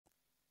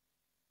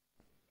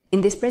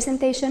In this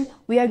presentation,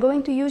 we are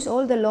going to use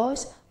all the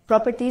laws,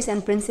 properties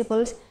and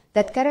principles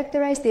that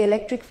characterize the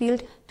electric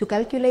field to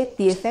calculate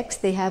the effects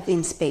they have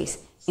in space,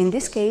 in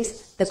this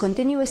case, the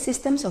continuous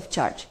systems of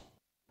charge.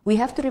 We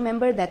have to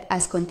remember that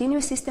as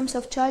continuous systems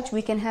of charge,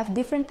 we can have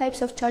different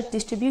types of charge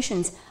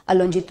distributions, a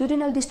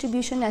longitudinal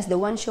distribution as the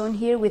one shown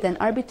here with an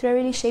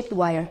arbitrarily shaped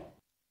wire,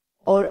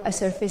 or a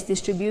surface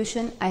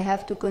distribution. I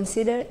have to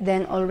consider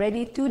then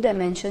already two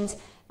dimensions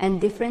and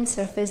different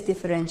surface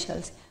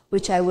differentials,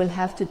 which I will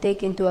have to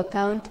take into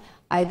account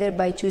either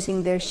by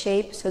choosing their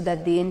shape so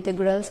that the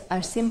integrals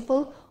are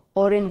simple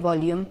or in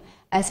volume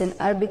as an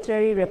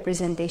arbitrary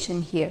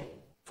representation here.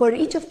 For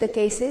each of the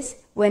cases,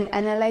 when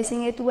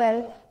analyzing it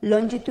well,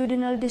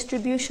 longitudinal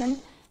distribution,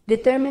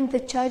 determine the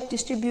charge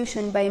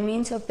distribution by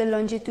means of the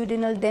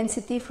longitudinal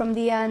density from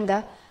the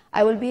lambda,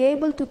 I will be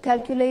able to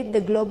calculate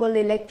the global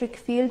electric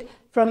field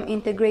from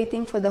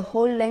integrating for the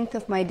whole length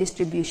of my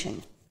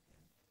distribution.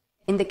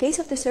 In the case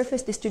of the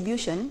surface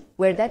distribution,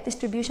 where that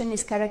distribution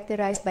is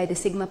characterized by the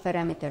sigma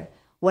parameter,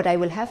 what I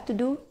will have to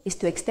do is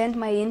to extend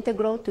my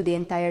integral to the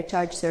entire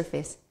charge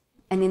surface.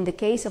 And in the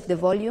case of the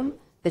volume,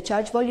 the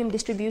charge volume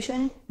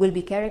distribution will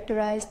be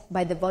characterized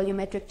by the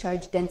volumetric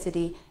charge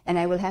density, and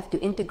I will have to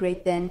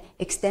integrate then,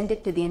 extend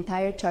it to the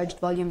entire charged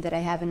volume that I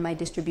have in my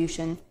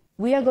distribution.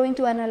 We are going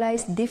to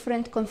analyze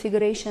different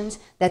configurations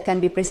that can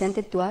be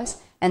presented to us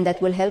and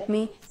that will help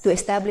me to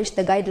establish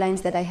the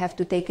guidelines that I have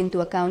to take into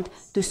account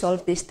to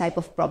solve this type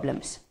of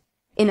problems.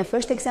 In a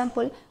first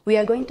example, we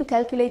are going to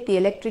calculate the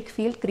electric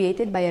field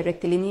created by a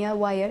rectilinear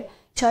wire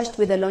charged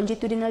with a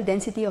longitudinal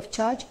density of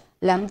charge,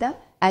 lambda,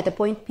 at a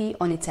point P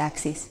on its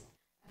axis.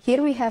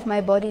 Here we have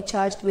my body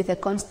charged with a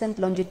constant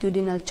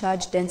longitudinal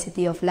charge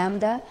density of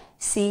lambda,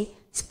 c,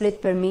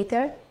 split per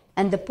meter,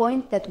 and the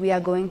point that we are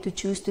going to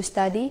choose to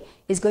study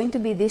is going to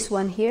be this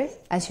one here,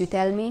 as you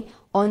tell me,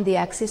 on the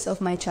axis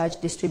of my charge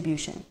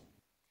distribution.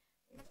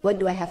 What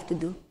do I have to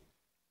do?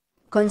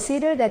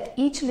 Consider that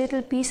each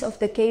little piece of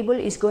the cable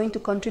is going to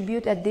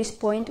contribute at this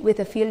point with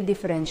a field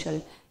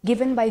differential.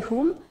 Given by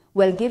whom?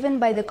 Well, given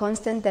by the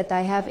constant that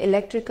I have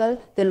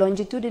electrical, the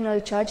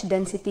longitudinal charge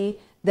density,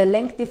 the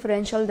length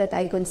differential that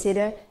I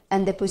consider,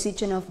 and the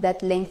position of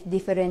that length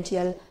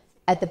differential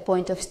at the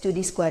point of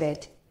study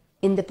squared.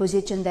 In the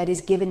position that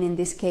is given in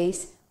this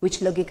case,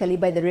 which logically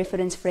by the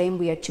reference frame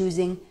we are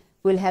choosing,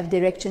 will have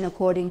direction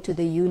according to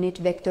the unit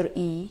vector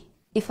E.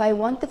 If I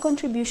want the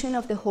contribution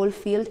of the whole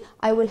field,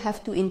 I will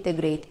have to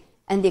integrate,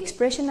 and the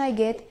expression I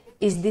get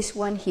is this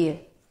one here.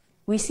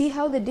 We see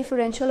how the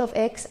differential of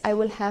x, I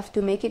will have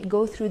to make it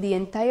go through the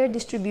entire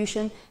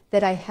distribution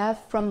that I have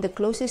from the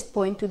closest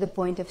point to the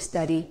point of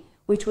study,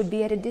 which would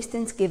be at a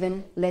distance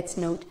given, let's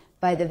note,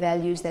 by the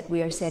values that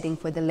we are setting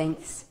for the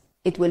lengths.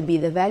 It will be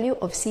the value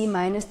of c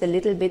minus the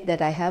little bit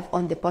that I have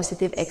on the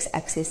positive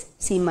x-axis,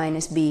 c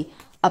minus b,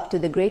 up to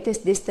the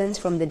greatest distance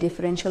from the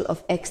differential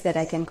of x that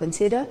I can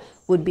consider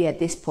would be at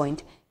this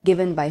point,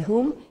 given by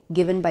whom?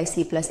 Given by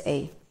c plus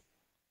a.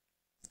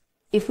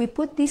 If we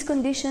put these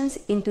conditions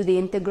into the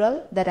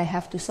integral that I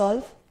have to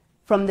solve,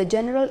 from the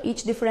general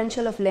each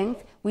differential of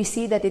length, we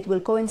see that it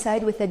will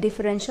coincide with the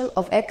differential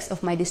of x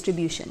of my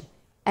distribution.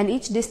 And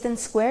each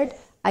distance squared,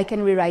 I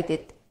can rewrite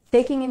it,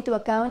 taking into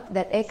account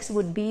that x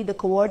would be the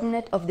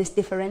coordinate of this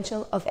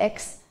differential of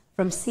x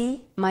from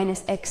c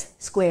minus x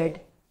squared.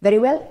 Very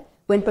well,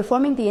 when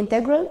performing the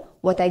integral,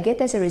 what I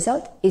get as a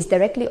result is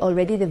directly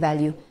already the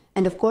value,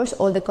 and of course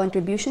all the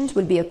contributions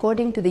will be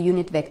according to the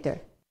unit vector.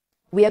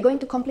 We are going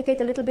to complicate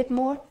a little bit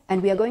more,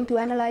 and we are going to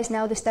analyze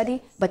now the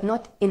study, but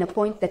not in a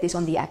point that is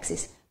on the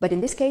axis. But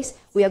in this case,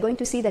 we are going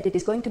to see that it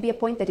is going to be a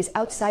point that is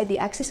outside the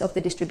axis of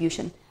the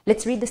distribution.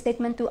 Let's read the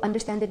statement to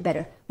understand it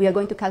better. We are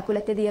going to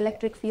calculate the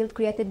electric field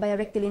created by a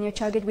rectilinear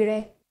charge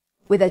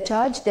with a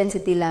charge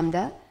density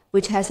lambda,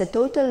 which has a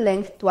total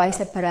length twice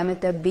a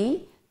parameter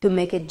b to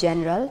make it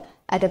general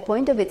at a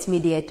point of its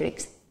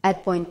mediatrix.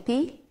 At point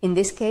P, in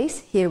this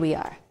case, here we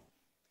are.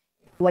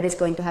 What is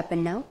going to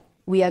happen now?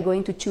 We are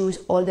going to choose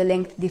all the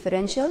length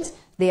differentials.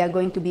 They are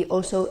going to be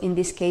also in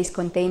this case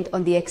contained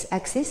on the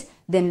x-axis,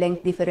 then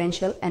length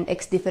differential and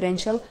x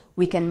differential,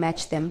 we can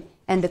match them.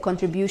 And the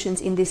contributions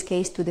in this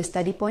case to the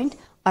study point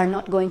are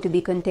not going to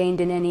be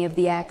contained in any of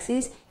the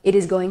axes. It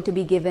is going to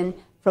be given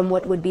from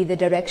what would be the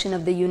direction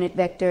of the unit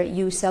vector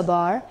u sub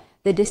r,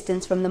 the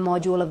distance from the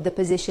module of the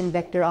position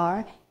vector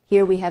r.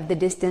 Here we have the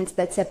distance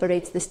that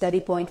separates the study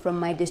point from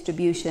my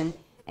distribution.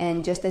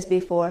 And just as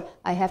before,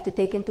 I have to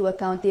take into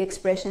account the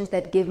expressions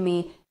that give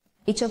me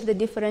each of the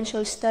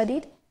differentials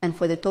studied, and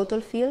for the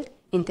total field,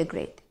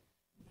 integrate.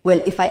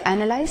 Well, if I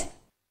analyze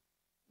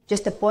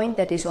just a point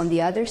that is on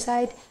the other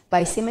side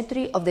by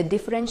symmetry of the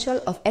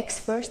differential of x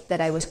first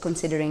that I was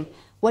considering,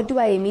 what do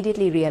I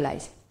immediately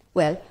realize?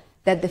 Well,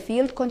 that the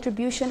field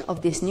contribution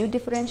of this new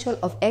differential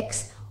of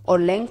x or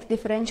length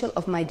differential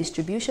of my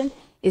distribution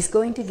is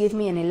going to give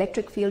me an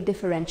electric field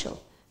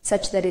differential,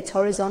 such that its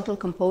horizontal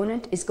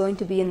component is going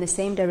to be in the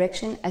same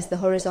direction as the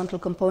horizontal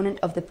component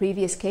of the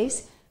previous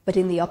case, but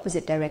in the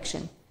opposite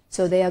direction.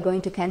 So they are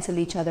going to cancel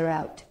each other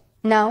out.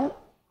 Now,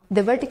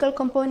 the vertical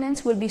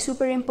components will be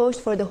superimposed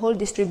for the whole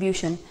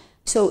distribution,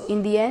 So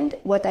in the end,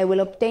 what I will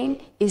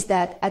obtain is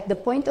that at the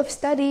point of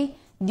study,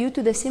 due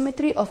to the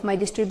symmetry of my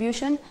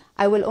distribution,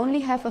 I will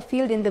only have a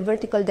field in the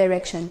vertical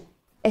direction,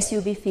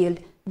 SUV field.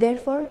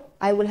 Therefore,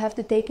 I will have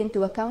to take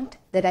into account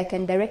that I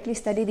can directly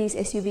study these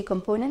SUV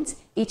components,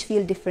 each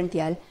field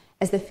differential,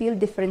 as the field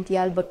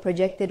differential but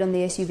projected on the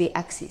SUV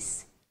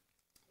axis.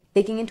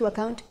 Taking into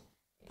account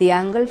the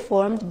angle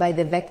formed by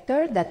the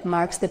vector that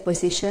marks the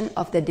position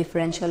of the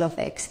differential of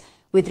x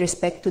with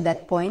respect to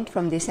that point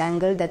from this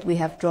angle that we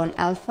have drawn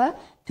alpha.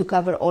 To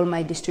cover all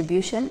my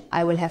distribution,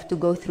 I will have to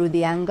go through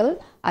the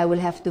angle. I will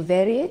have to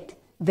vary it,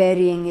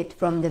 varying it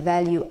from the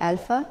value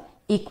alpha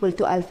equal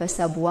to alpha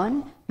sub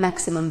 1,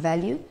 maximum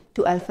value,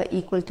 to alpha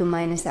equal to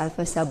minus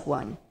alpha sub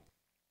 1.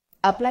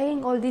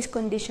 Applying all these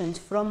conditions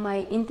from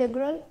my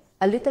integral,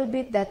 a little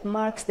bit that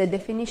marks the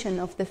definition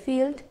of the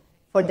field,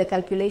 for the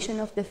calculation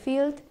of the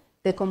field,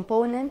 the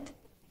component,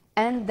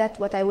 and that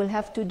what I will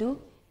have to do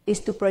is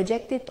to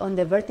project it on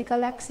the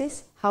vertical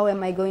axis. How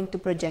am I going to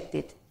project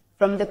it?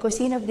 From the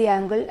cosine of the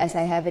angle, as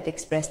I have it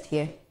expressed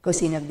here,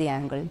 cosine of the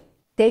angle.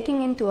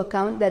 Taking into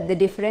account that the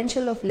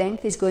differential of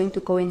length is going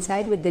to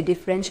coincide with the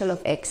differential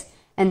of x,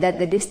 and that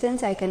the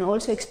distance I can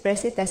also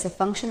express it as a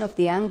function of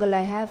the angle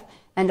I have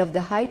and of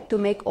the height to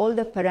make all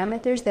the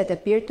parameters that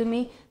appear to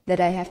me that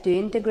I have to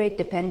integrate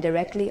depend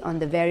directly on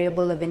the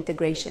variable of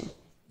integration.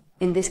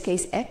 In this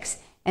case x,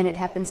 and it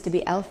happens to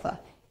be alpha.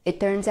 It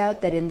turns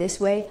out that in this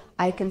way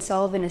I can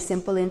solve in a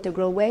simple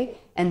integral way,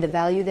 and the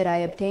value that I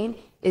obtain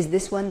is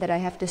this one that I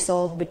have to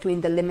solve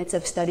between the limits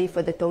of study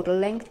for the total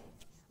length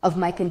of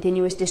my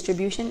continuous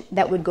distribution.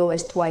 That would go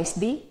as twice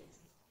b,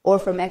 or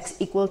from x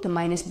equal to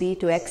minus b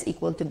to x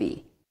equal to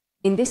b.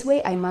 In this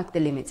way I mark the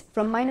limits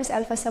from minus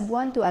alpha sub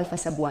 1 to alpha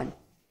sub 1.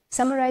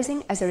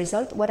 Summarizing, as a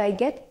result, what I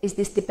get is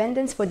this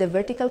dependence for the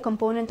vertical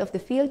component of the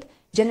field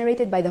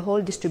generated by the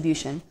whole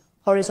distribution.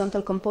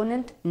 Horizontal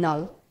component,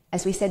 null.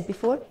 As we said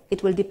before,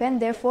 it will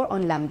depend therefore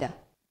on lambda.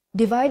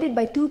 Divided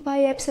by 2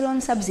 pi epsilon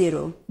sub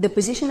 0, the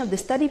position of the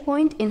study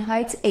point in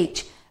heights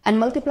h, and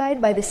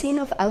multiplied by the sin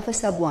of alpha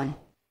sub 1.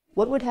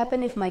 What would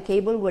happen if my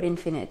cable were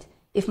infinite?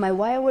 If my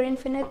wire were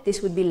infinite,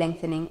 this would be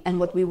lengthening, and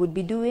what we would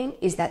be doing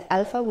is that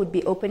alpha would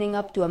be opening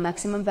up to a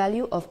maximum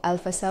value of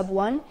alpha sub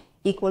 1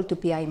 equal to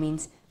pi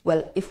means.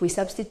 Well, if we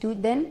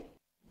substitute then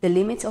the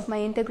limits of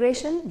my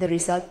integration, the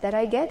result that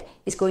I get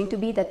is going to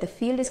be that the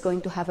field is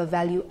going to have a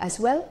value as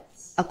well,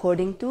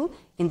 according to,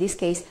 in this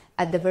case,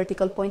 at the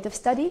vertical point of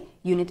study,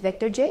 unit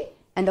vector j,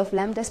 and of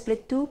lambda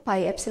split 2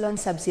 pi epsilon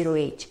sub 0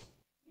 h.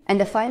 And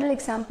the final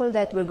example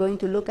that we're going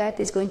to look at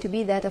is going to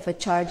be that of a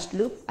charged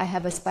loop. I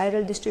have a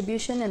spiral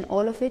distribution and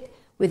all of it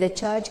with a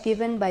charge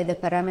given by the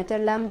parameter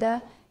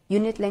lambda,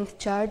 unit length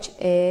charge,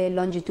 a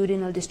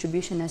longitudinal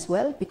distribution as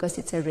well, because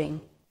it's a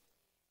ring.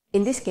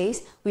 In this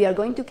case, we are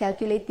going to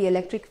calculate the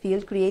electric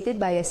field created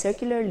by a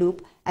circular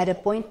loop at a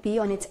point P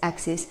on its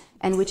axis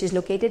and which is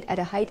located at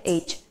a height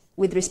h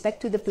with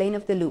respect to the plane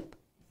of the loop.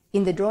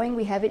 In the drawing,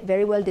 we have it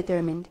very well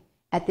determined.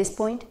 At this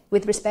point,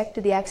 with respect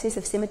to the axis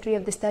of symmetry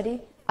of the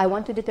study, I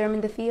want to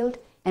determine the field,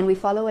 and we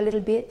follow a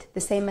little bit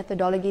the same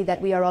methodology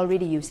that we are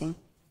already using.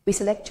 We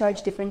select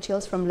charge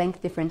differentials from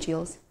length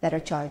differentials that are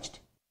charged.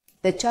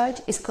 The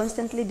charge is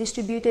constantly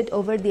distributed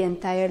over the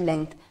entire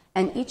length,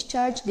 and each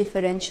charge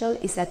differential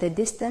is at a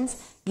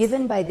distance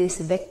given by this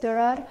vector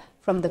r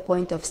from the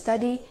point of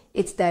study,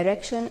 its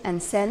direction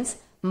and sense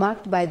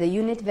marked by the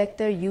unit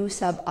vector u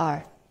sub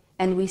r.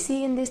 And we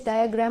see in this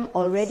diagram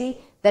already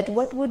that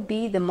what would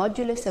be the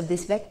modulus of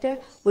this vector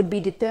would be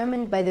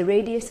determined by the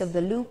radius of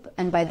the loop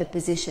and by the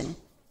position.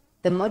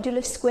 The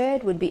modulus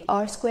squared would be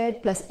r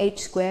squared plus h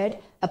squared,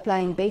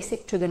 applying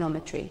basic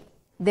trigonometry.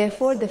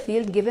 Therefore, the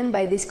field given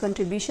by this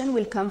contribution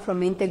will come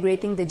from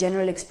integrating the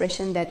general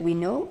expression that we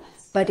know.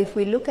 But if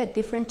we look at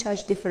different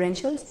charge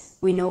differentials,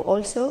 we know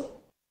also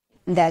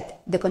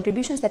that the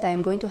contributions that I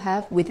am going to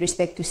have with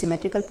respect to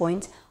symmetrical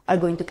points are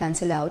going to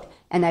cancel out,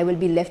 and I will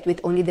be left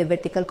with only the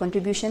vertical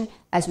contribution,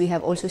 as we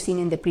have also seen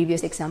in the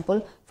previous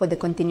example for the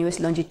continuous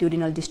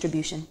longitudinal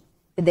distribution.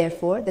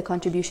 Therefore, the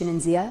contribution in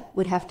Zia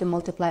would have to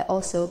multiply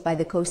also by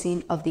the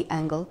cosine of the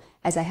angle,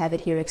 as I have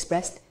it here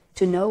expressed,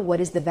 to know what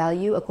is the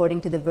value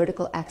according to the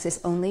vertical axis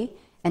only,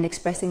 and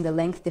expressing the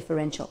length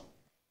differential.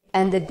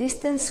 And the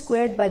distance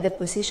squared by the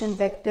position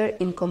vector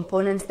in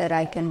components that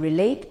I can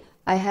relate,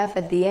 I have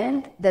at the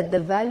end that the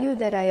value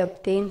that I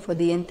obtain for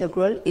the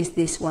integral is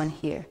this one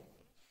here.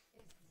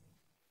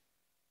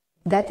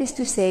 That is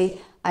to say,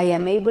 I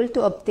am able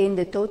to obtain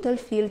the total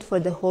field for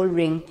the whole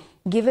ring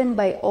given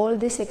by all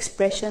this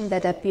expression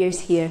that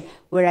appears here,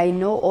 where I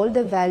know all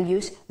the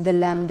values, the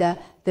lambda,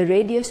 the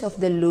radius of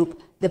the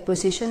loop, the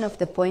position of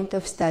the point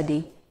of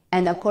study,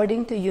 and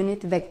according to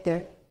unit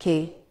vector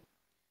k.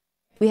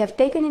 We have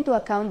taken into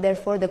account,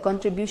 therefore, the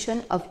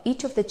contribution of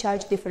each of the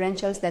charge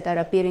differentials that are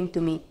appearing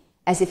to me,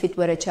 as if it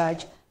were a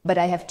charge, but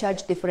I have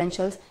charge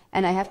differentials,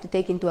 and I have to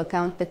take into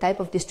account the type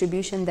of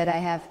distribution that I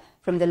have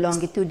from the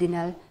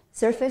longitudinal,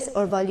 surface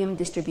or volume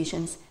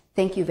distributions.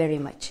 Thank you very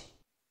much.